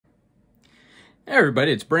Hey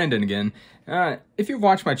everybody, it's Brandon again. If you've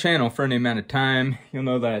watched my channel for any amount of time, you'll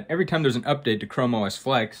know that every time there's an update to ChromeOS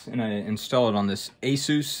Flex and I install it on this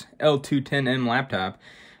ASUS L210M laptop,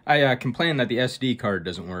 I complain that the SD card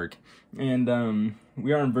doesn't work. And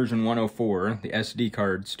we are in version 104, the SD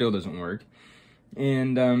card still doesn't work.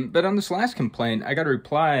 And but on this last complaint, I got a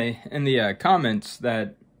reply in the comments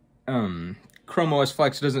that ChromeOS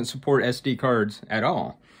Flex doesn't support SD cards at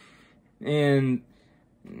all. And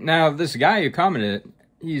now, this guy who commented,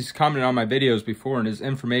 he's commented on my videos before, and his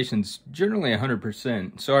information's generally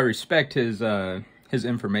 100%, so I respect his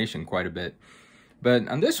information quite a bit. But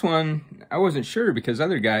on this one, I wasn't sure, because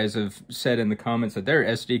other guys have said in the comments that their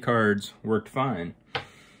SD cards worked fine.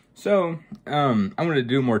 So, I wanted to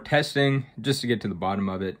do more testing, just to get to the bottom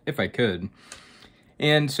of it, if I could.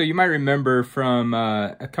 And so you might remember from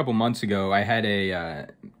a couple months ago, I had a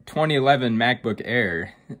 2011 MacBook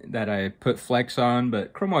Air that I put Flex on,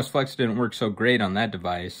 but ChromeOS Flex didn't work so great on that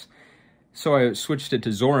device. So I switched it to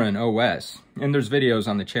Zorin OS, and there's videos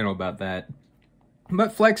on the channel about that.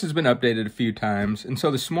 But Flex has been updated a few times, and so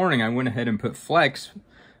this morning I went ahead and put Flex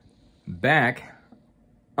back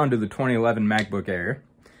onto the 2011 MacBook Air.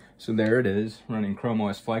 So there it is, running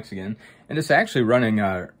ChromeOS Flex again. And it's actually running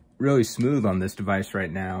really smooth on this device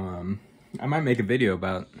right now. I might make a video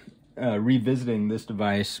about revisiting this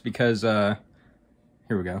device because here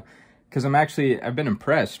we go, because I've been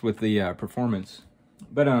impressed with the performance.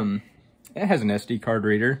 But it has an SD card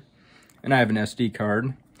reader, and I have an SD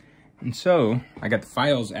card, and so I got the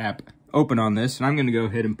Files app open on this, and I'm gonna go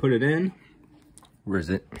ahead and put it in. Where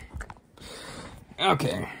is it?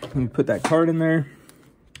 Okay, let me put that card in there.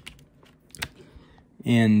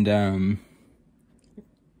 And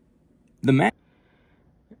the Mac.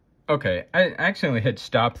 Okay, I accidentally hit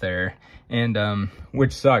stop there, and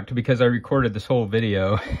which sucked because I recorded this whole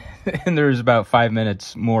video, and there was about 5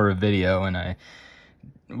 minutes more of video, and I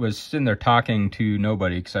was sitting there talking to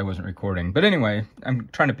nobody because I wasn't recording. But anyway, I'm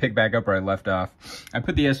trying to pick back up where I left off. I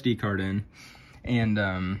put the SD card in,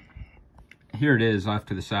 and here it is off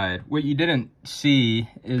to the side. What you didn't see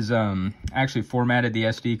is I actually formatted the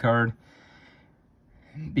SD card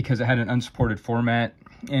because it had an unsupported format.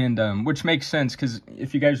 And which makes sense, because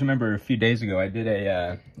if you guys remember a few days ago, I did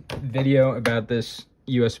a video about this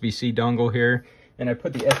USB-C dongle here, and I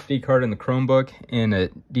put the SD card in the Chromebook, and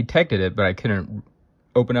it detected it, but I couldn't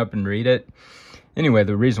open up and read it. Anyway,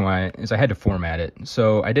 the reason why is I had to format it.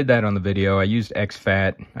 So I did that on the video. I used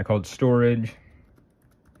exFAT. I called storage.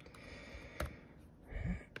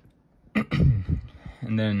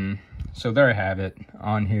 And then, so there I have it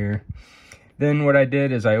on here. Then what I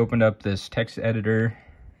did is I opened up this text editor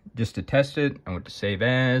just to test it. I went to save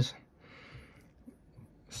as,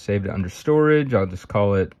 saved it under storage. I'll just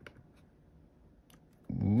call it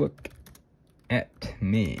Look at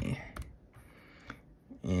Me,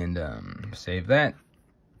 and save that,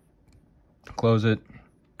 close it.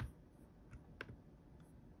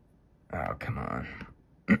 Oh, come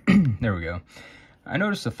on. There we go. I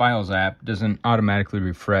noticed the Files app doesn't automatically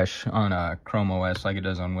refresh on ChromeOS like it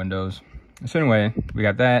does on Windows. So anyway, we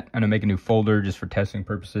got that. I'm gonna make a new folder just for testing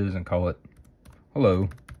purposes and call it Hello.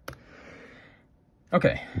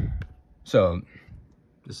 Okay, so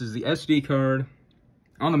this is the SD card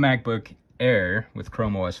on the MacBook Air with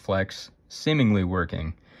ChromeOS Flex seemingly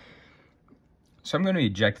working. So I'm gonna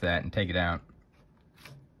eject that and take it out.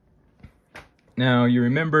 Now, you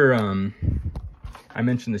remember I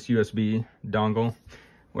mentioned this USB dongle.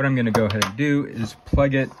 What I'm gonna go ahead and do is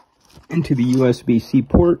plug it into the USB-C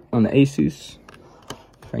port on the ASUS,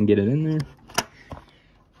 if I can get it in there.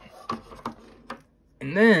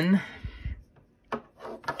 And then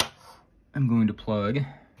I'm going to plug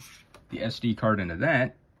the SD card into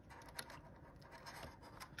that.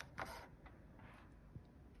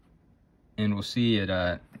 And we'll see it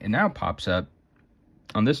now pops up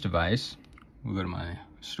on this device. We'll go to my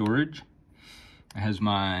storage. It has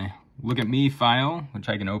my Look at Me file, which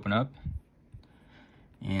I can open up.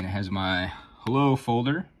 And it has my Hello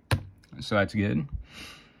folder, so that's good.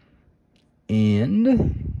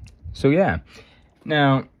 And so yeah,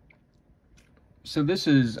 now, so this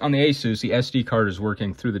is on the ASUS, the SD card is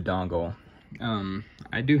working through the dongle.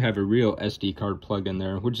 I do have a real SD card plugged in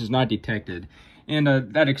there, which is not detected. And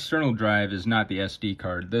that external drive is not the SD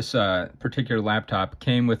card. This particular laptop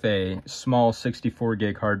came with a small 64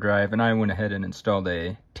 gig hard drive, and I went ahead and installed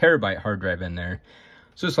a terabyte hard drive in there.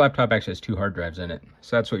 So this laptop actually has 2 hard drives in it.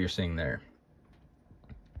 So that's what you're seeing there.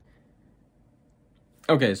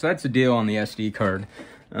 Okay, so that's the deal on the SD card.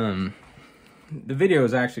 The video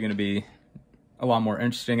is actually going to be a lot more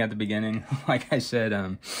interesting at the beginning. Like I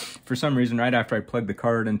said, for some reason, right after I plugged the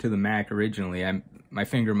card into the Mac originally, my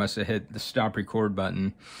finger must have hit the stop record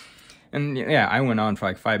button. And yeah, I went on for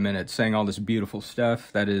like 5 minutes saying all this beautiful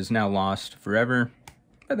stuff that is now lost forever.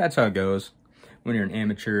 But that's how it goes when you're an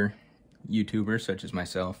amateur YouTuber such as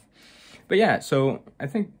myself. But yeah, so I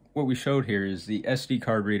think what we showed here is the SD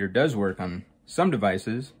card reader does work on some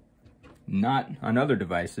devices, not on other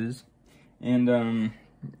devices. And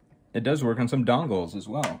it does work on some dongles as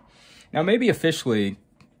well. Now, maybe officially,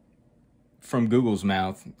 from Google's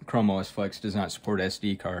mouth, ChromeOS Flex does not support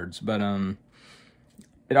SD cards, but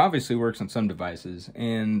it obviously works on some devices,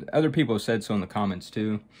 and other people have said so in the comments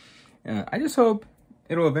too. I just hope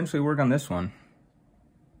it'll eventually work on this one.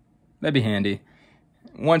 That'd be handy.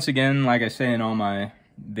 Once again, like I say in all my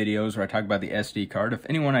videos where I talk about the SD card, if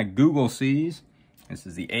anyone at Google sees, this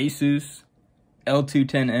is the ASUS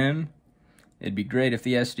L210M. It'd be great if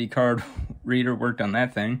the SD card reader worked on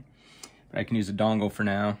that thing, but I can use a dongle for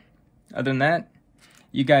now. Other than that,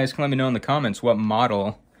 you guys can let me know in the comments what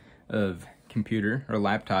model of computer or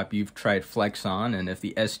laptop you've tried Flex on and if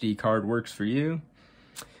the SD card works for you.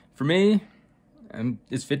 For me,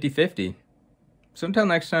 it's 50-50. So until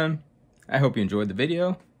next time, I hope you enjoyed the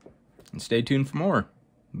video and stay tuned for more.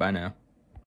 Bye now.